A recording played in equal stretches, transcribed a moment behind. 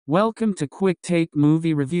Welcome to Quick Take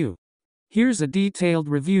Movie Review. Here's a detailed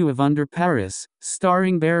review of Under Paris,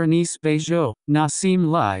 starring Bérénice Bejo, Nassim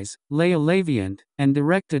Lyes, Léa Laviant, and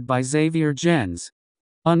directed by Xavier.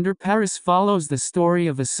 Under Paris follows the story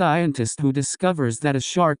of a scientist who discovers that a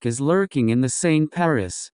shark is lurking in the Seine,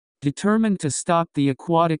 Paris. Determined to stop the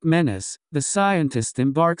aquatic menace, the scientist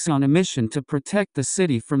embarks on a mission to protect the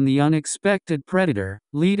city from the unexpected predator,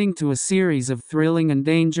 leading to a series of thrilling and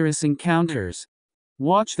dangerous encounters.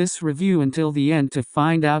 Watch this review until the end to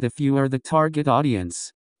find out if you are the target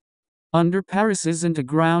audience. Under Paris isn't a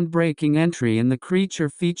groundbreaking entry in the creature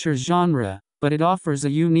feature genre, but it offers a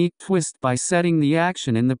unique twist by setting the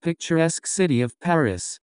action in the picturesque city of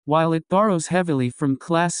Paris. While it borrows heavily from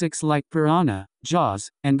classics like Piranha, Jaws,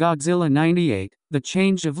 and Godzilla '98, the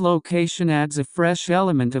change of location adds a fresh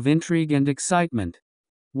element of intrigue and excitement.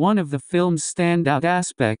 One of the film's standout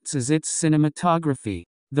aspects is its cinematography.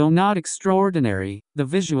 Though not extraordinary, the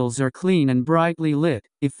visuals are clean and brightly lit,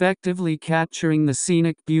 effectively capturing the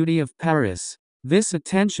scenic beauty of Paris. This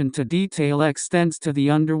attention to detail extends to the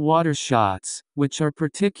underwater shots, which are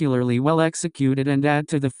particularly well executed and add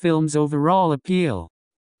to the film's overall appeal.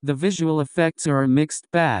 The visual effects are a mixed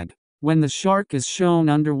bag. When the shark is shown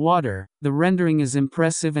underwater, the rendering is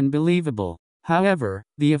impressive and believable. However,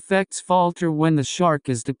 the effects falter when the shark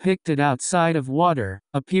is depicted outside of water,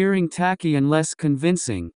 appearing tacky and less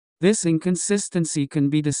convincing. This inconsistency can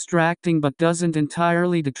be distracting but doesn't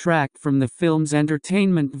entirely detract from the film's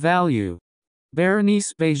entertainment value.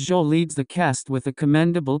 Bérénice Bejo leads the cast with a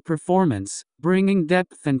commendable performance, bringing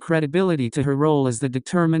depth and credibility to her role as the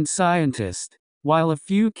determined scientist. While a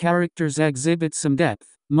few characters exhibit some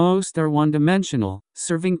depth, most are one-dimensional,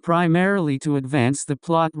 serving primarily to advance the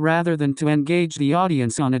plot rather than to engage the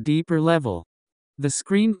audience on a deeper level. The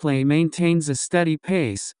screenplay maintains a steady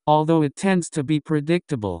pace, although it tends to be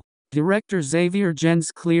predictable. Director Xavier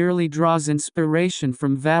clearly draws inspiration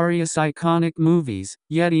from various iconic movies,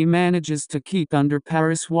 yet he manages to keep Under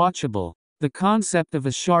Paris watchable. The concept of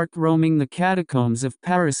a shark roaming the catacombs of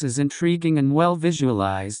Paris is intriguing and well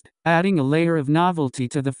visualized, adding a layer of novelty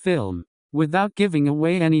to the film. Without giving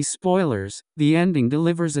away any spoilers, the ending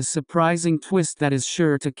delivers a surprising twist that is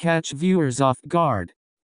sure to catch viewers off guard.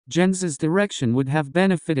 Jens's direction would have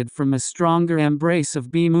benefited from a stronger embrace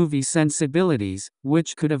of B-movie sensibilities,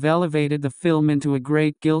 which could have elevated the film into a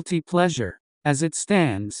great guilty pleasure. As it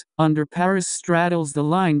stands, Under Paris straddles the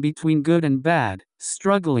line between good and bad,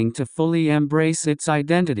 struggling to fully embrace its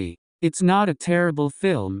identity. It's not a terrible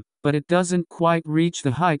film, but it doesn't quite reach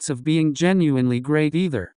the heights of being genuinely great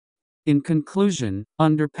either. In conclusion,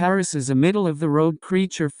 Under Paris is a middle-of-the-road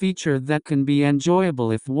creature feature that can be enjoyable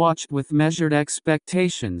if watched with measured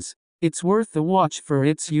expectations. It's worth a watch for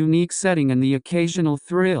its unique setting and the occasional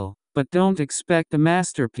thrill, but don't expect a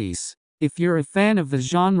masterpiece. If you're a fan of the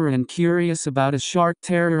genre and curious about a shark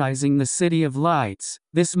terrorizing the City of Lights,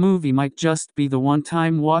 this movie might just be the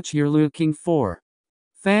one-time watch you're looking for.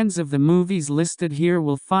 Fans of the movies listed here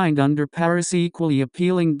will find Under Paris equally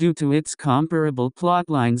appealing due to its comparable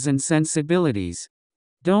plotlines and sensibilities.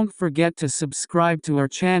 Don't forget to subscribe to our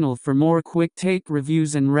channel for more quick take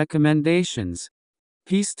reviews and recommendations.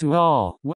 Peace to all.